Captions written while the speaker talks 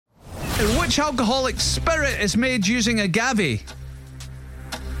Which alcoholic spirit is made using agave?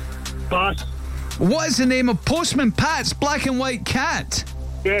 Pass. What is the name of Postman Pat's black and white cat?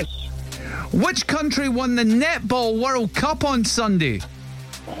 Yes. Which country won the Netball World Cup on Sunday?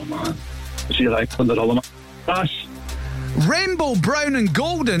 Oh, man. See, like, under all of them. Pass. Rainbow, brown and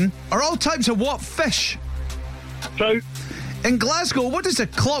golden are all types of what fish? Trout. In Glasgow, what does a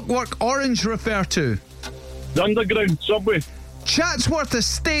Clockwork Orange refer to? The underground subway. Chatsworth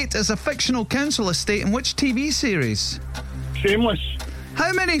Estate is a fictional council estate in which TV series? Shameless.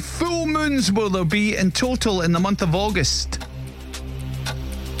 How many full moons will there be in total in the month of August?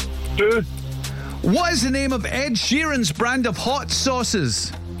 2. What is the name of Ed Sheeran's brand of hot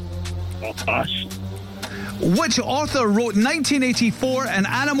sauces? Oh, pass. Which author wrote 1984 and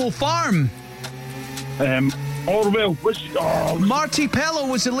Animal Farm? Orwell. Marty Pello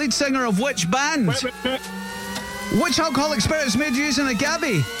was the lead singer of which band? Which alcoholic spirit is made using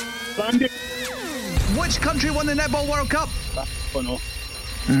agave? Brandy. Which country won the Netball World Cup? Oh, no.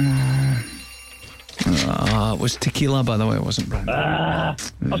 It was tequila, by the way. It wasn't brandy.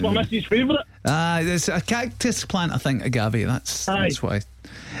 That's my missus' favourite. It's a cactus plant, I think, agave. That's why.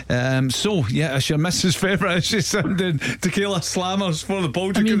 So, yeah, it's your missus' favourite. She's sending tequila slammers for the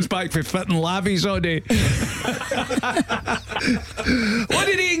Balticans back for fitting lavies all day. What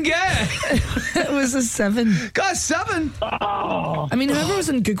did Ian get? It was a 7. Got a 7? Oh. I mean, whoever was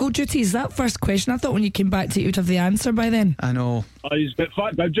on Google duties, that first question, I thought when you came back to it, you would have the answer by then. I know. He's got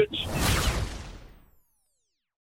fat digits.